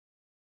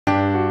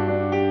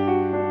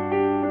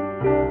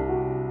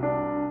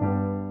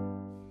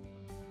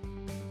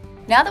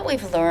Now that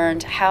we've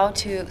learned how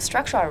to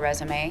structure our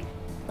resume,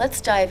 let's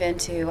dive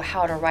into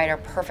how to write our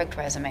perfect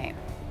resume.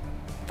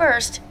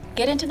 First,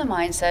 get into the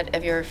mindset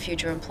of your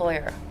future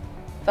employer.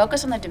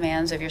 Focus on the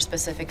demands of your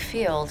specific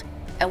field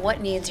and what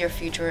needs your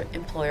future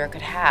employer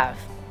could have.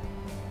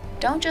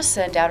 Don't just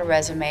send out a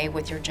resume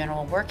with your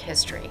general work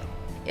history.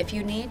 If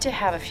you need to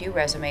have a few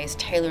resumes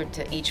tailored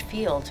to each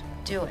field,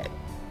 do it.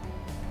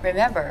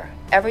 Remember,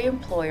 every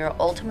employer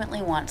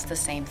ultimately wants the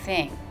same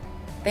thing.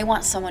 They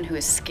want someone who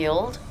is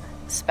skilled,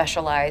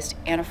 specialized,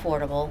 and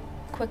affordable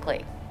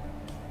quickly.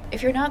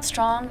 If you're not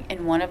strong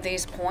in one of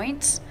these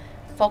points,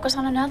 focus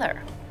on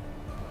another.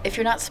 If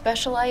you're not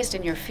specialized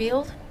in your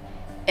field,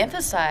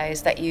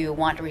 emphasize that you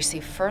want to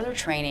receive further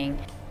training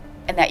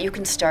and that you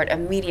can start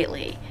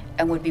immediately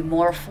and would be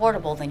more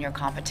affordable than your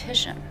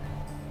competition.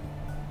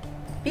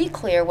 Be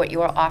clear what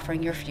you are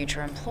offering your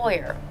future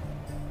employer.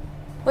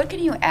 What can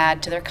you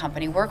add to their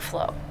company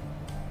workflow?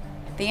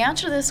 The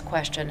answer to this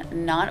question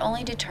not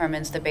only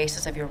determines the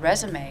basis of your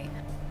resume,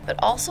 but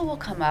also will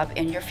come up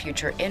in your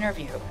future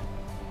interview.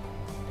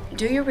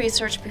 Do your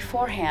research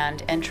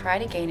beforehand and try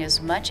to gain as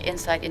much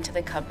insight into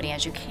the company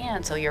as you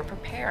can so you're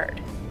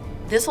prepared.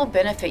 This will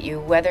benefit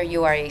you whether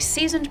you are a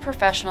seasoned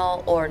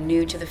professional or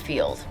new to the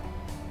field.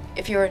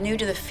 If you are new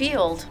to the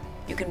field,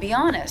 you can be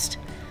honest,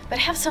 but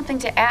have something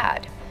to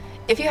add.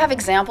 If you have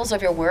examples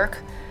of your work,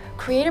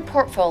 create a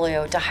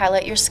portfolio to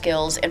highlight your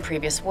skills and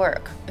previous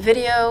work.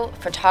 Video,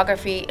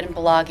 photography, and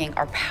blogging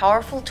are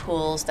powerful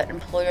tools that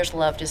employers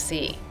love to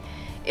see.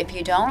 If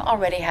you don't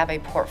already have a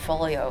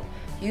portfolio,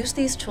 use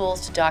these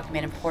tools to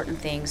document important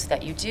things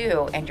that you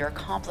do and your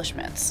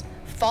accomplishments.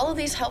 Follow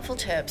these helpful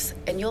tips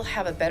and you'll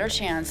have a better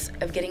chance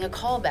of getting a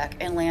callback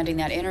and landing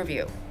that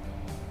interview.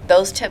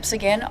 Those tips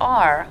again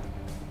are: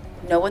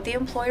 know what the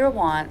employer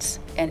wants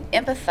and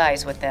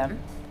empathize with them.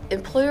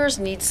 Employers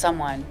need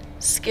someone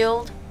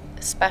skilled,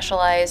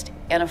 specialized,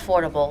 and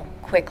affordable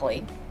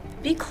quickly.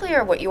 Be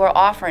clear what you are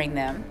offering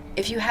them.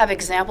 If you have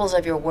examples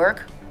of your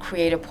work,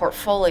 create a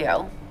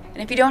portfolio.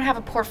 And if you don't have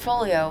a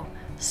portfolio,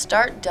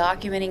 start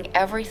documenting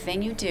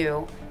everything you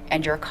do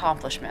and your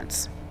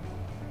accomplishments.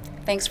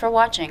 Thanks for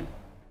watching.